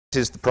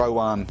This is the Pro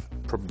One,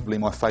 probably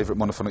my favourite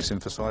monophonic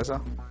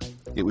synthesizer.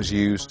 It was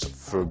used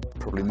for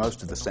probably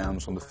most of the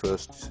sounds on the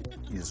first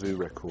Yazoo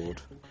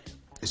record.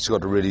 It's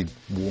got a really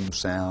warm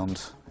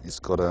sound, it's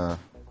got a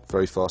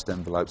very fast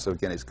envelope, so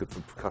again it's good for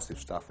percussive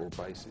stuff or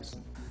basses.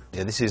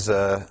 Yeah, this is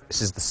the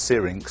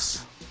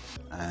Syrinx,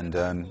 and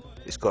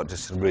it's got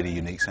just a really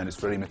unique sound. It's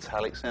very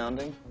metallic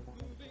sounding.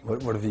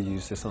 What have you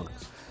used this on?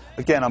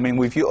 Again, I mean,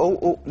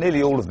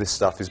 nearly all of this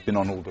stuff has been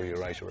on all the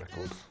Eurasia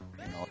records.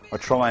 You know, I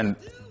try and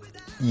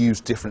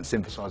use different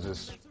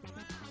synthesizers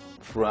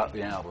throughout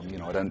the album. You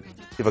know,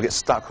 if I get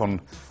stuck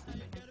on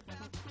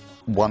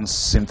one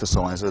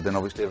synthesizer, then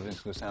obviously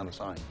everything's going to sound the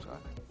same. So.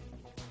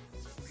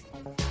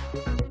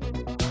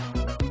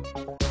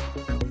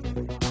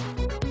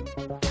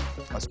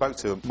 I spoke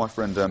to my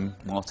friend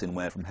Martin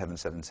Ware from Heaven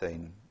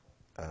 17.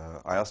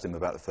 I asked him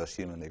about the first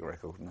Human League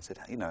record, and I said,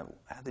 you know,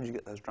 how did you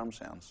get those drum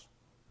sounds?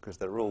 Because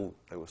they were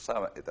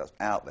so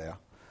out there.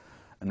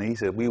 And he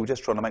said, we were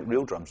just trying to make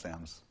real drum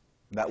sounds.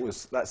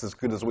 That's as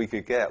good as we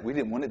could get. We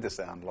didn't want it to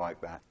sound like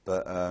that.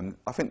 But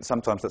I think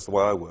sometimes that's the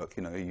way I work.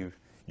 You know,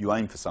 you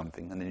aim for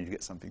something, and then you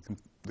get something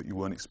that you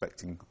weren't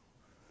expecting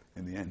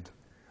in the end.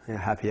 Yeah,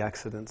 happy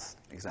accidents.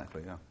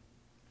 Exactly, yeah.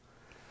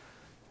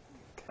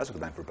 That's a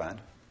good name for a band.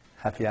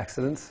 Happy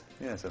accidents?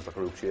 Yeah, sounds like a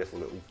real cheerful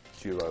little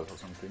duo or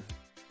something.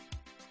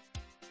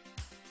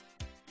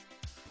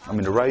 I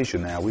mean, Eurasia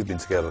now, we've been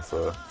together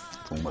for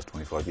almost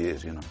 25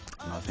 years, you know.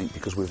 And I think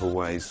because we've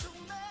always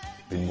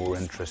been more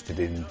interested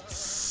in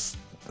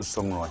the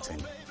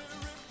songwriting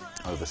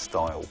over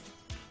style,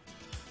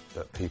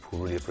 that people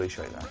really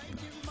appreciate that, you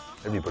know.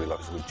 Everybody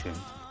likes a good tune.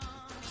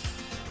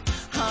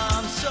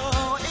 I'm so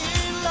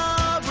in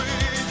love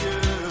with you.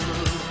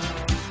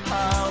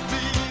 I'll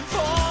be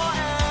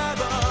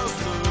forever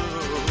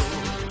blue.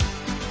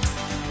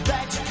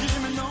 That you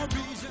give me no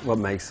reason. What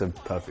makes a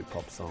perfect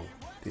pop song,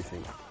 do you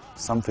think?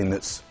 Something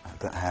that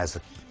has,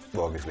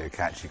 well, obviously a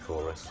catchy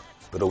chorus,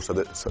 but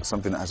also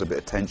something that has a bit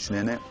of tension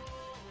in it,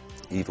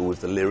 either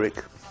with the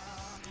lyric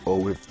or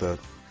with the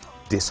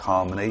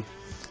disharmony,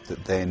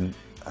 that then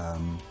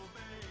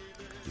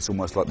it's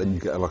almost like then you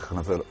get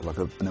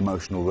an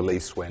emotional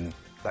release when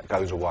that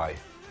goes away.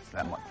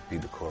 That might be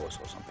the chorus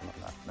or something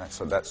like that.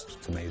 So that's,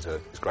 to me, is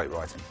great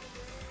writing.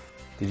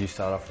 Did you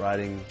start off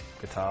writing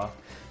guitar?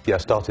 Yeah, I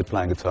started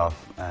playing guitar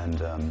and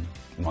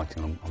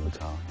writing on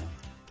guitar, yeah.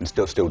 And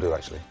still do,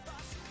 actually.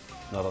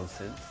 Not on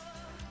synth?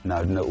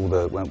 No,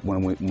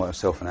 when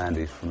myself and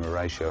Andy from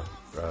Eurasia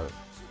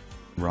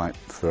write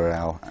for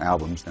our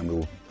albums, then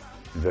we'll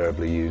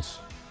invariably use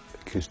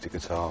acoustic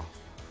guitar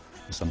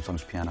and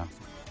sometimes piano.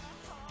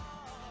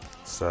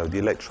 So the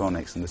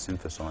electronics and the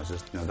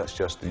synthesizers, you know, that's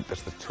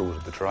the tools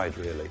of the trade,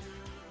 really. It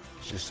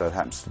just so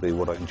happens to be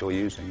what I enjoy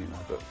using, you know.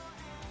 But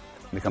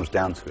when it comes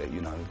down to it,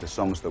 you know, the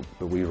songs that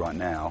we write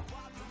now,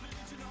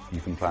 you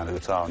can play on the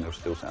guitar and they'll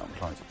still sound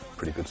like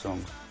pretty good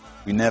songs.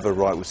 We never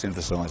write with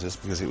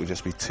synthesizers because it would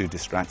just be too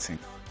distracting.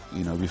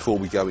 You know, before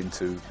we go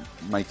into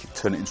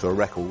turn it into a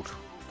record,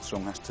 the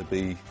song has to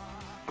be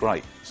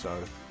great. So,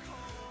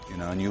 you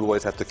know, and you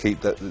always have to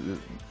keep the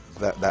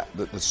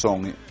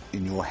song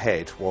in your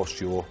head whilst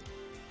you're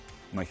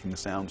making the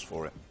sounds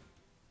for it.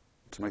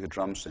 To make a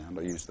drum sound,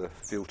 I use the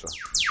filter.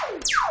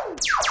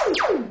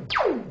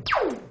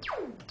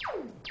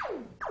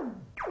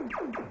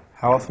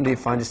 How often do you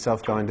find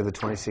yourself going to the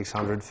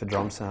 2600 for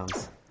drum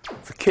sounds?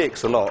 For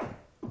kicks, a lot.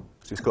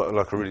 It's got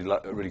like a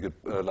really good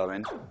low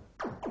end.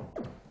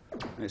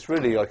 And it's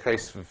really a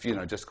case of, you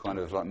know, just kind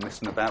of like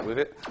messing about with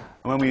it. And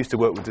when we used to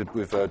work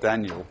with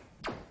Daniel,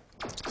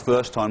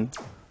 first time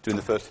doing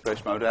the first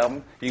Depeche Mode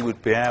album, he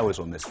would be hours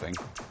on this thing,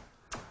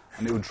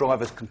 and it would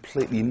drive us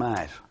completely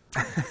mad.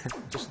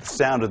 Just the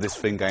sound of this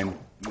thing going,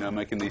 you know,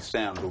 making these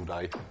sounds all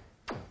day.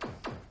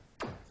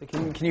 So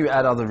can you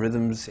add other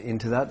rhythms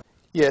into that?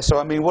 Yeah, so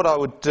I mean, what I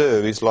would do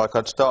is, like,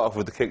 I'd start off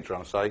with the kick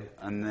drum, say,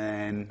 and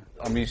then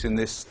I'm using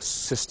this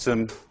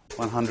System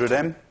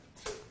 100M,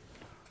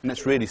 and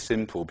it's really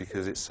simple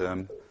because it's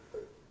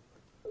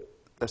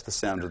that's the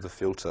sound of the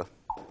filter.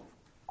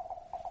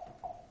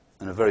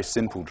 And a very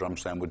simple drum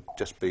sound would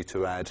just be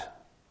to add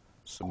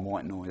some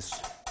white noise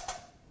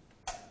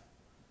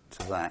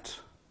to that.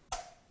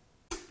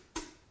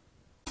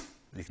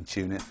 You can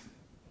tune it,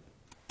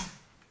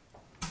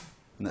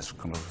 and that's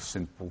kind of a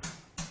simple,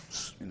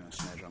 you know,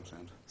 snare drum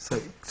sound.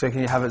 So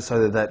can you have it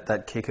so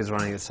that kick is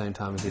running at the same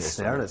time as this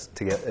snare, and it's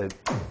to get it?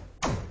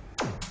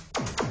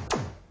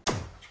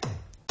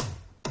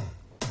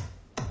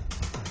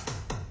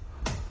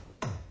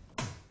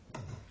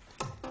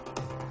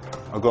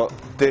 I've got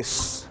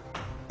this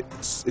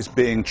is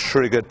being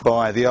triggered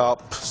by the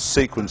ARP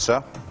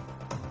sequencer.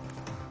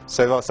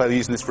 So if I say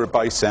using this for a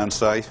bass sound,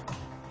 say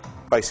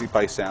basic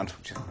bass sound,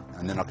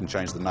 and then I can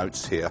change the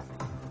notes here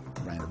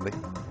randomly.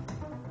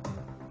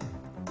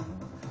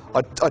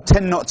 I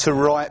tend not to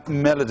write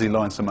melody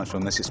lines so much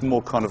on this. It's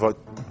more kind of like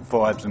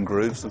vibes and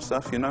grooves and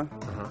stuff, you know.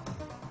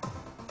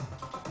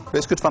 But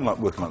it's good fun, like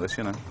working like this,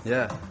 you know.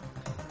 Yeah,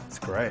 it's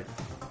great.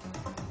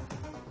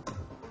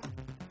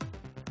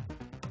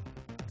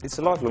 It's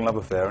a lifelong love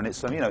affair, and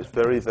it's you know, it's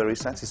very, very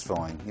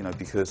satisfying. You know,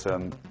 because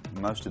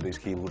most of these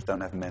keyboards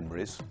don't have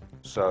memories,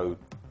 so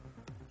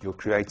you're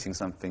creating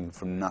something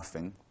from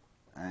nothing,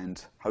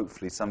 and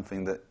hopefully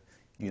something that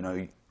you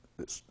know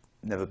that's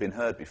never been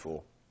heard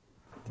before.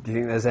 Do you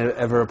think there's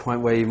ever a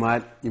point where you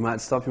might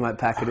stop? You might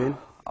pack it in?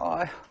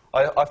 I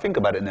think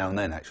about it now and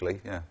then,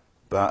 actually. Yeah,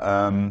 but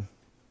I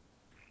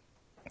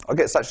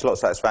get such a lot of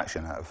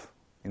satisfaction out of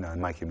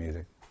making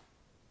music.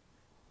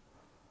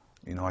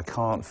 You know, I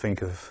can't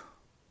think of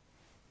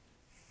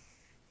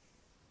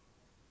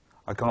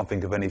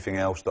anything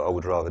else that I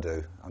would rather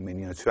do. I mean,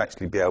 you know, to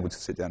actually be able to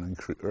sit down and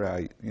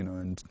create, you know,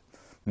 and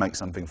make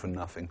something from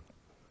nothing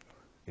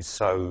is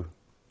so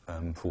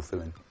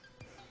fulfilling.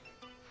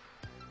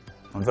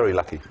 I'm very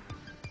lucky.